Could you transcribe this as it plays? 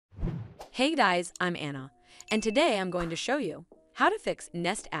Hey guys, I'm Anna, and today I'm going to show you how to fix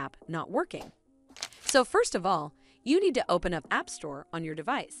Nest app not working. So first of all, you need to open up App Store on your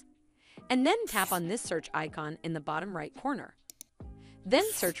device, and then tap on this search icon in the bottom right corner. Then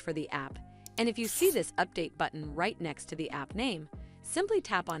search for the app, and if you see this update button right next to the app name, simply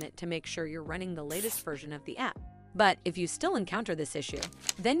tap on it to make sure you're running the latest version of the app. But if you still encounter this issue,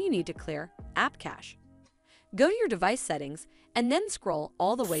 then you need to clear App Cache. Go to your device settings and then scroll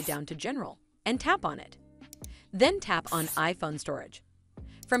all the way down to General and tap on it. Then tap on iPhone storage.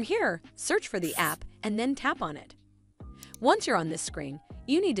 From here, search for the app and then tap on it. Once you're on this screen,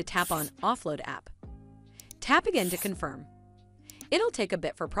 you need to tap on Offload App. Tap again to confirm. It'll take a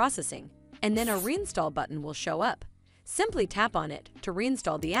bit for processing, and then a reinstall button will show up. Simply tap on it to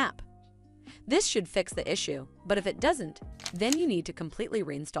reinstall the app. This should fix the issue, but if it doesn't, then you need to completely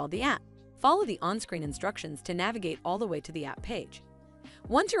reinstall the app. Follow the on-screen instructions to navigate all the way to the app page.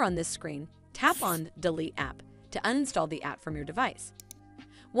 Once you're on this screen, tap on Delete App to uninstall the app from your device.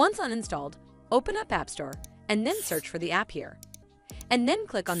 Once uninstalled, open up App Store and then search for the app here. And then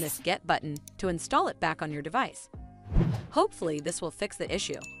click on this Get button to install it back on your device. Hopefully this will fix the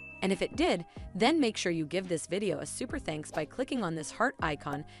issue. And if it did, then make sure you give this video a super thanks by clicking on this heart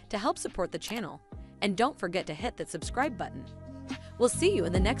icon to help support the channel. And don't forget to hit that subscribe button. We'll see you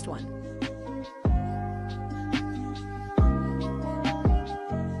in the next one.